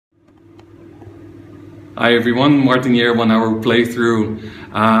Hi everyone, Martin here, 1 hour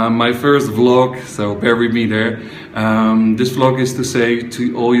playthrough. My first vlog, so bear with me there. This vlog is to say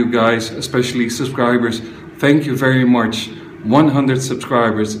to all you guys, especially subscribers, thank you very much. 100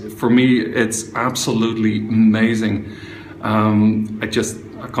 subscribers, for me it's absolutely amazing. I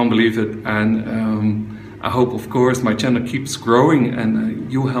can't believe it, and I hope of course my channel keeps growing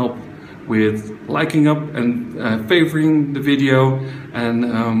and you help with liking up and favoring the video,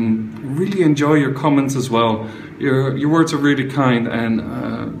 and really enjoy your comments as well. Your words are really kind, and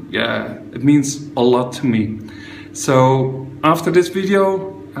yeah, it means a lot to me. So after this video,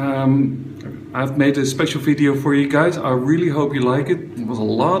 I've made a special video for you guys. I really hope you like it. It was a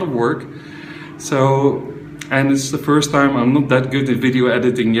lot of work. And it's the first time. I'm not that good at video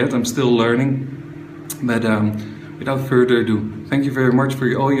editing yet. I'm still learning. But without further ado, thank you very much for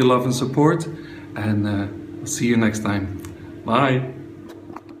all your love and support, and I'll see you next time. Bye.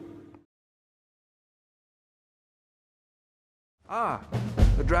 Ah,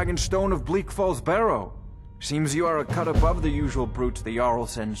 the Dragon Stone of Bleak Falls Barrow. Seems you are a cut above the usual brutes the Jarl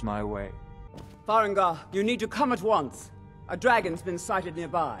sends my way. Farengar, you need to come at once. A dragon's been sighted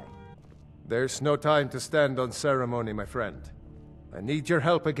nearby. There's no time to stand on ceremony, my friend. I need your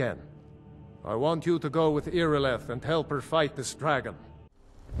help again. I want you to go with Irileth and help her fight this dragon.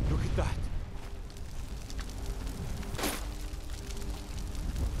 Look at that.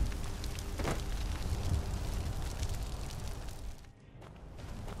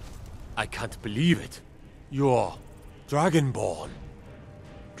 I can't believe it. You're Dragonborn.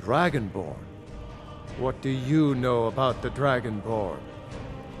 Dragonborn? What do you know about the Dragonborn?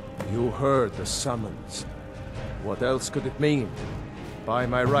 You heard the summons. What else could it mean? By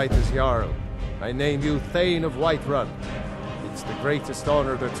my right as Jarl, I name you Thane of Whiterun. It's the greatest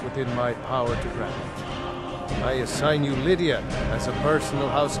honor that's within my power to grant. I assign you Lydia as a personal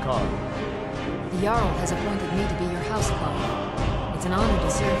housecarl. The Jarl has appointed me to be your housecarl. It's an honor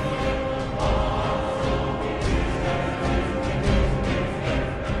to serve you.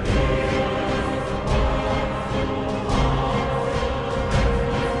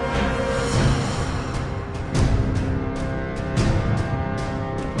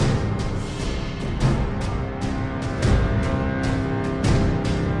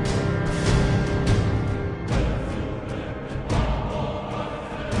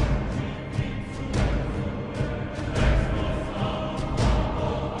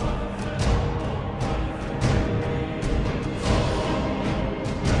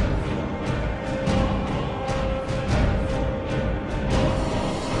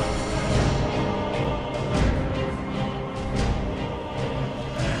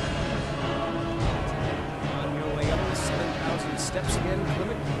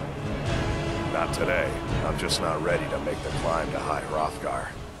 Not today. I'm just not ready to make the climb to High Hrothgar.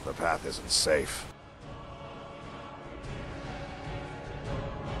 The path isn't safe.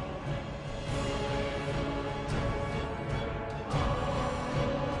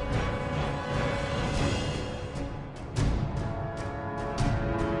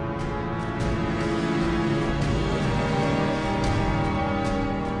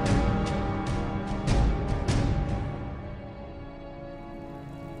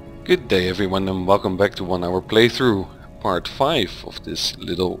 Good day everyone, and welcome back to 1 hour playthrough, part 5 of this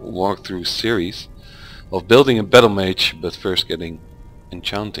little walkthrough series of building a battlemage, but first getting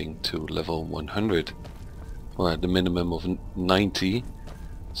enchanting to level 100, or at the minimum of 90,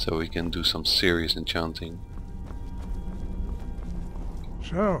 so we can do some serious enchanting.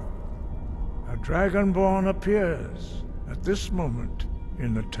 So, a Dragonborn appears at this moment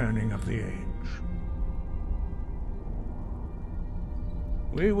in the turning of the age.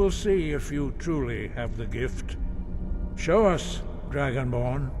 We will see if you truly have the gift. Show us,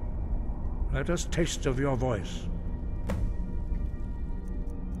 Dragonborn. Let us taste of your voice.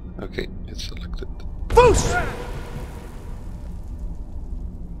 Okay, it's selected. Boost!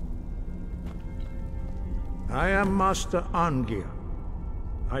 I am Master Arngeir.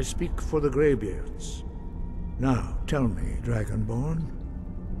 I speak for the Greybeards. Now, tell me, Dragonborn,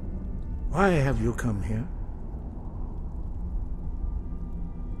 why have you come here?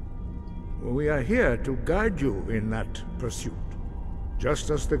 We are here to guide you in that pursuit,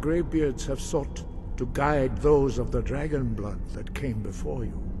 just as the Greybeards have sought to guide those of the dragon blood that came before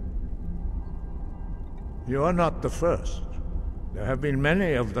you. You are not the first. There have been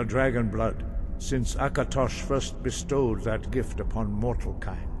many of the dragon blood since Akatosh first bestowed that gift upon mortal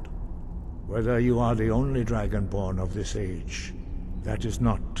kind. Whether you are the only Dragonborn of this age, that is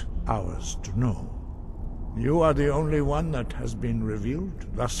not ours to know. You are the only one that has been revealed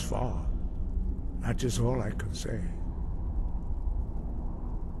thus far. That is all I can say.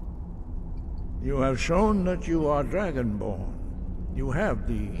 You have shown that you are Dragonborn. You have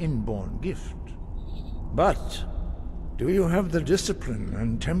the inborn gift. But do you have the discipline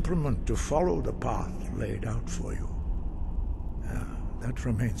and temperament to follow the path laid out for you? That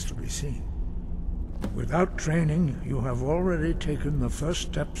remains to be seen. Without training, you have already taken the first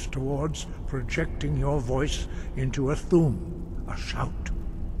steps towards projecting your voice into a thum, a shout.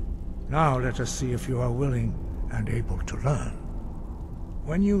 Now let us see if you are willing and able to learn.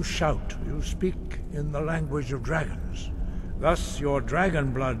 When you shout, you speak in the language of dragons. Thus, your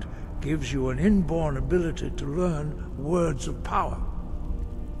dragon blood gives you an inborn ability to learn words of power.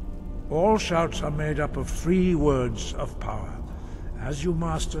 All shouts are made up of 3 words of power. As you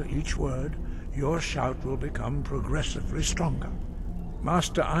master each word, your shout will become progressively stronger.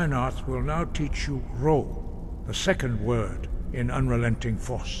 Master Einarth will now teach you Ro, the second word in Unrelenting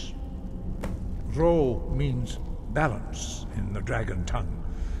Force. Ro means balance in the dragon tongue.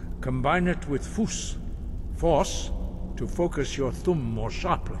 Combine it with Fus, force, to focus your thumb more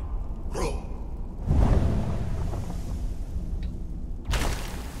sharply. Ro.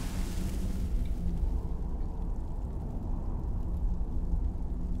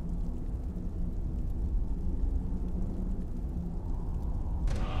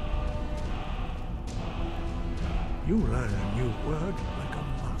 You learn a new word like a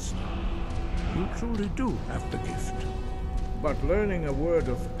master. You truly do have the gift. But learning a word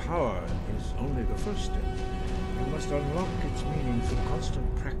of power is only the first step. You must unlock its meaning through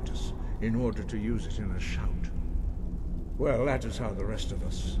constant practice in order to use it in a shout. Well, that is how the rest of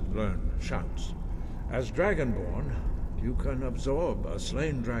us learn shouts. As Dragonborn, you can absorb a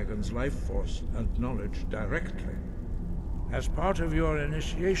slain dragon's life force and knowledge directly. As part of your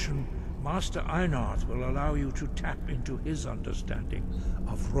initiation, Master Einarth will allow you to tap into his understanding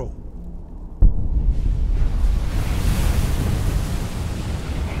of Ro.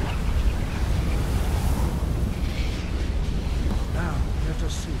 Now, let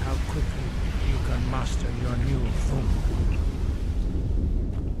us see how quickly you can master your new thum.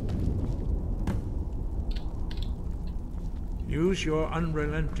 Use your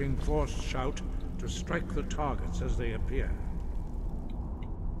unrelenting force shout to strike the targets as they appear.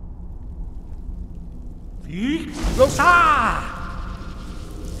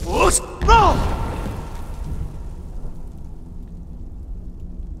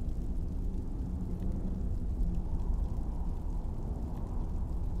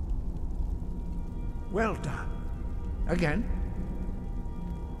 Well done. Again.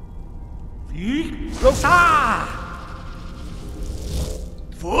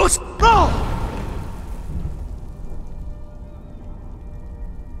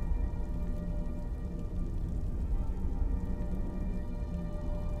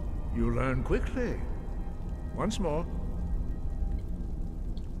 You learn quickly. Once more.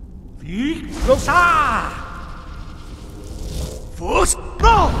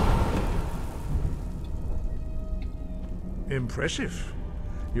 Impressive.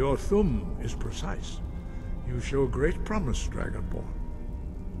 Your thumb is precise. You show great promise, Dragonborn.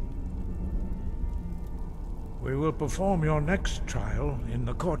 We will perform your next trial in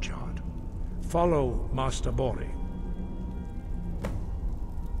the courtyard. Follow Master Bori.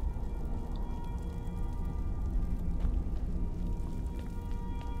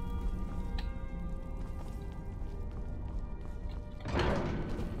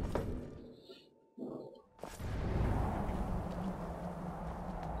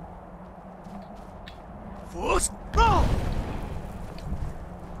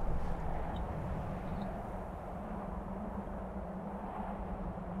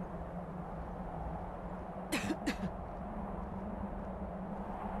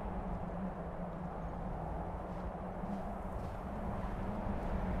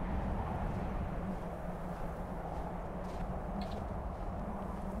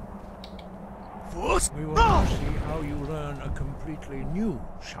 We will now see how you learn a completely new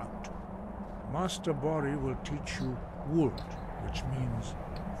shout. Master Bori will teach you Wold, which means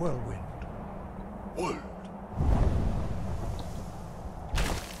whirlwind. Wold.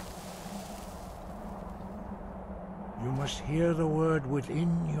 You must hear the word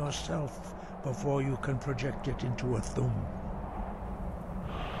within yourself before you can project it into a thum.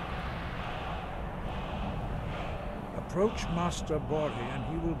 Approach Master Bori and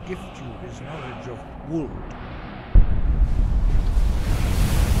he will gift you his knowledge of Wold.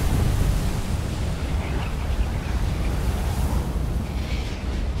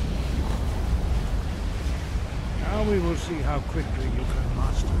 Now we will see how quickly you can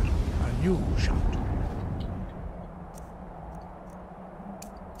master a new shout.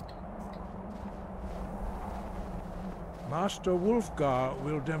 Master Wulfgar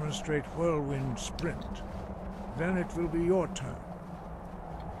will demonstrate Whirlwind Sprint. Then it will be your turn.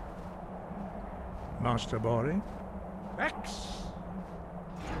 Master Bori? X!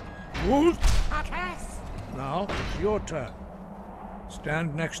 Wolf! Now it's your turn.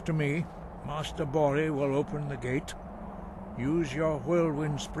 Stand next to me. Master Bori will open the gate. Use your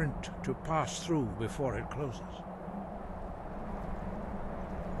Whirlwind Sprint to pass through before it closes.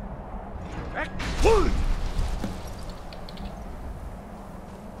 Excellent!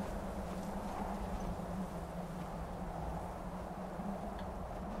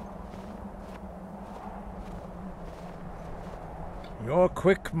 Your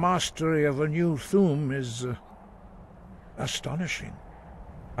quick mastery of a new Thuum is astonishing.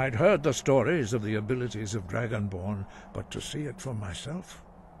 I'd heard the stories of the abilities of Dragonborn, but to see it for myself?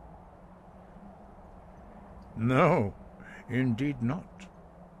 No, indeed not.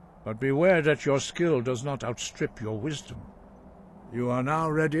 But beware that your skill does not outstrip your wisdom. You are now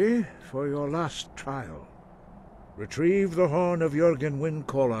ready for your last trial. Retrieve the horn of Jürgen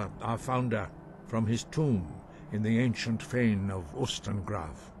Windcaller, our founder, from his tomb in the ancient fane of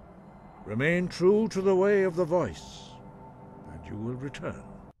Ustengrav. Remain true to the way of the voice, and you will return.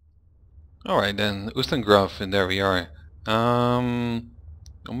 Alright then, Ustengrav, and there we are. On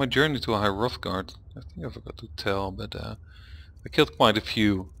my journey to High Hrothgar, I think I forgot to tell, but I killed quite a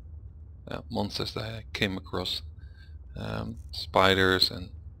few monsters that I came across. Spiders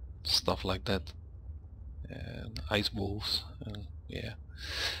and stuff like that. And ice wolves, and yeah.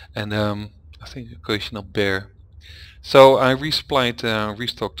 And I think occasional bear. So I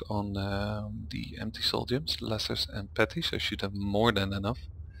restocked on the empty soul gems, lessers and petties. I should have more than enough.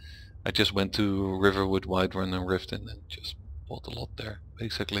 I just went to Riverwood, Whiterun and Riften and just bought a lot there,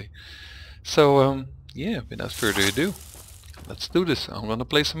 basically. So yeah, without further ado, let's do this. I'm gonna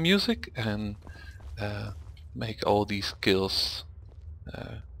play some music and make all these kills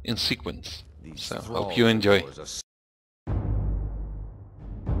in sequence. So hope you enjoy.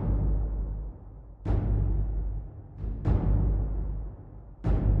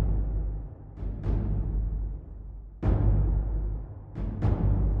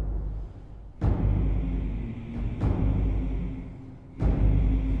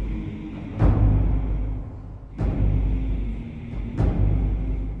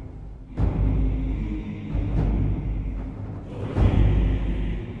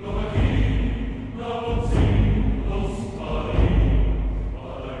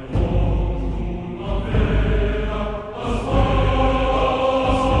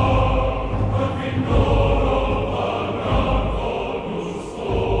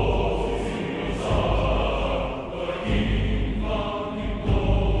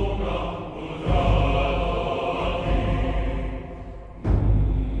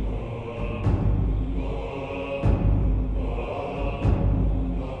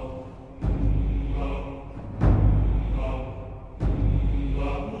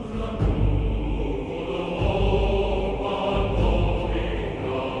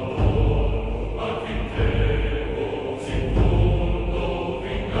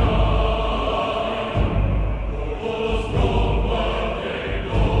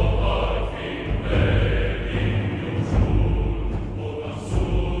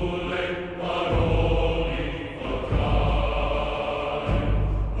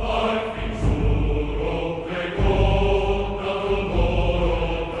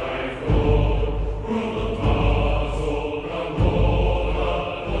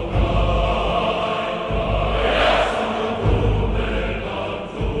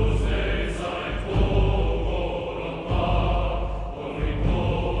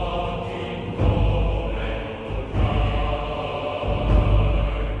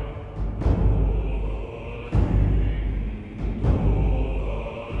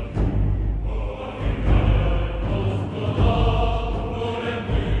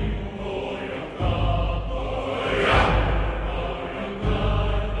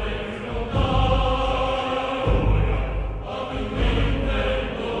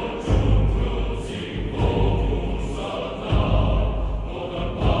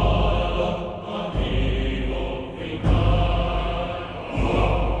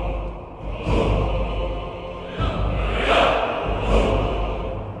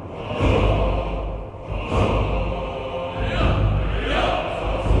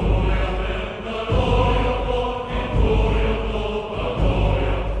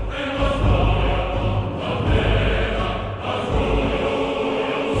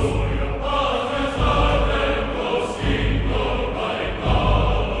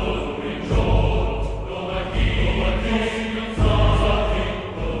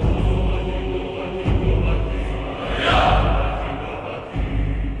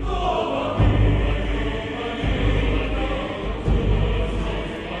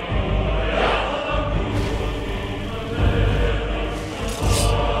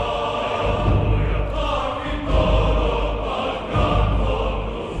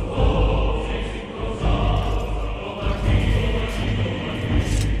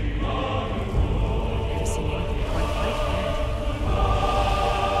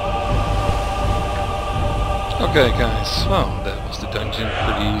 Okay guys, well that was the dungeon,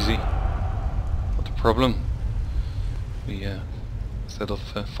 pretty easy. Not a problem. We instead of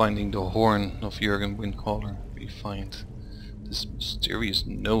finding the horn of Jurgen Windcaller, we find this mysterious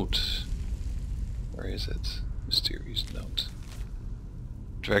note. Where is it? Mysterious note.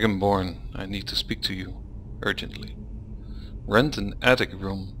 Dragonborn, I need to speak to you urgently. Rent an attic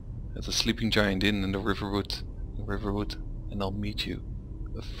room at the Sleeping Giant Inn in the Riverwood, and I'll meet you.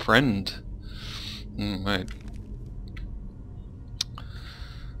 A friend. Right.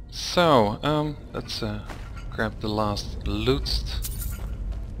 So, let's grab the last loot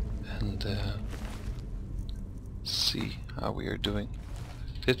and see how we are doing.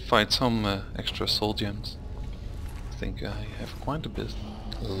 Did find some extra soul gems. I think I have quite a bit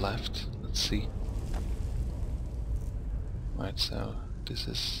left. Let's see. Right, so this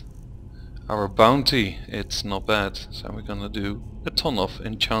is our bounty. It's not bad. So we're gonna do a ton of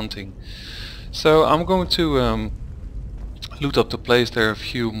enchanting. So I'm going to loot up the place. There are a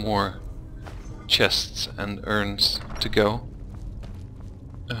few more chests and urns to go.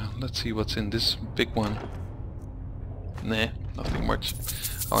 Let's see what's in this big one. Nah, nothing much.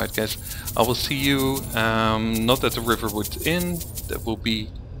 Alright guys, I will see you not at the Riverwood Inn. That will be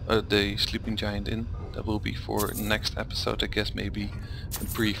the Sleeping Giant Inn. That will be for next episode, I guess, maybe a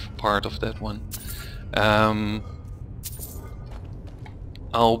brief part of that one.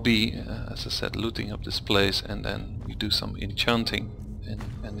 I'll be, as I said, looting up this place, and then we do some enchanting in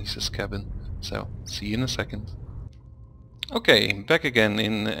Anissa's cabin. So, see you in a second. Okay, back again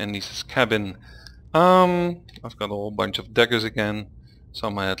in Anissa's cabin. I've got a whole bunch of daggers again.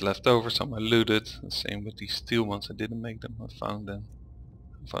 Some I had left over, some I looted. The same with these steel ones. I didn't make them, I found them.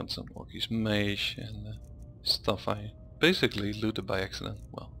 I found some Orcish mage and stuff I basically looted by accident.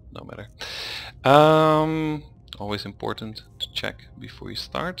 Well, no matter. Always important to check before you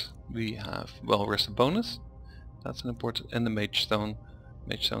start. We have well rested bonus. That's an important, and the mage stone.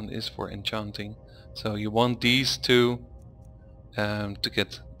 Mage stone is for enchanting. So you want these two to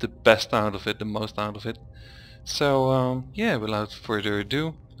get the best out of it, the most out of it. So yeah, without further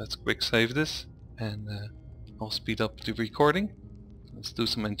ado, let's quick save this, and I'll speed up the recording. Let's do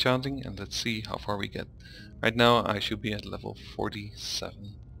some enchanting and let's see how far we get. Right now I should be at level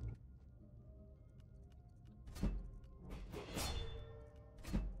 47.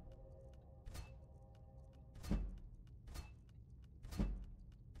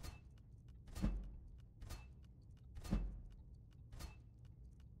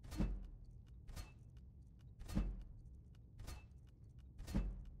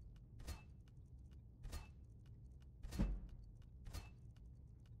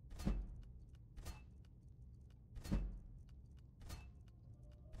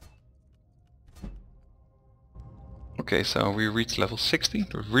 Okay, so we reached level 60,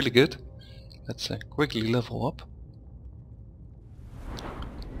 that's really good. Let's quickly level up.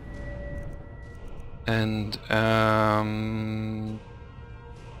 And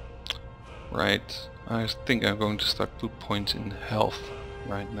right, I think I'm going to start put points in health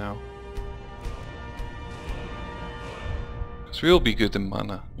right now. Because we'll be good in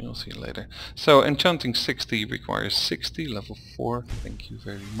mana, you'll see later. So enchanting 60 requires 60, level 4, thank you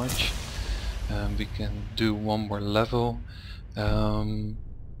very much. We can do one more level,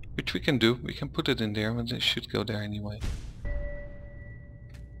 which we can do. We can put it in there, but it should go there anyway.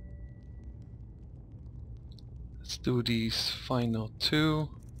 Let's do these final two.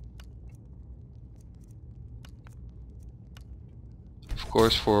 Of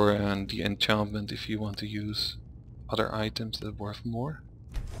course, for the enchantment, if you want to use other items that are worth more,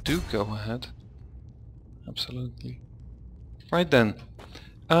 do go ahead. Absolutely. Right then.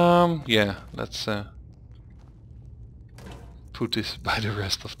 Yeah, let's put this by the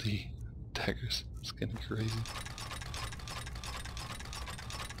rest of the daggers. It's getting crazy.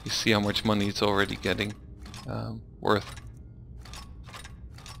 You see how much money it's already getting worth.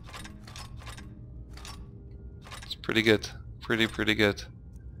 It's pretty good, pretty good.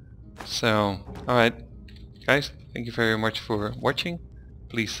 So, alright guys, thank you very much for watching.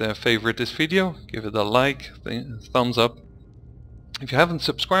 Please favorite this video, give it a like, thumbs up. If you haven't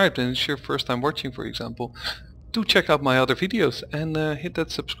subscribed and it's your first time watching, for example, do check out my other videos and hit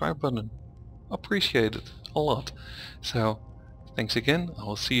that subscribe button. Appreciate it a lot. So, thanks again. I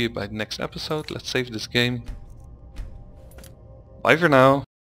will see you by the next episode. Let's save this game. Bye for now.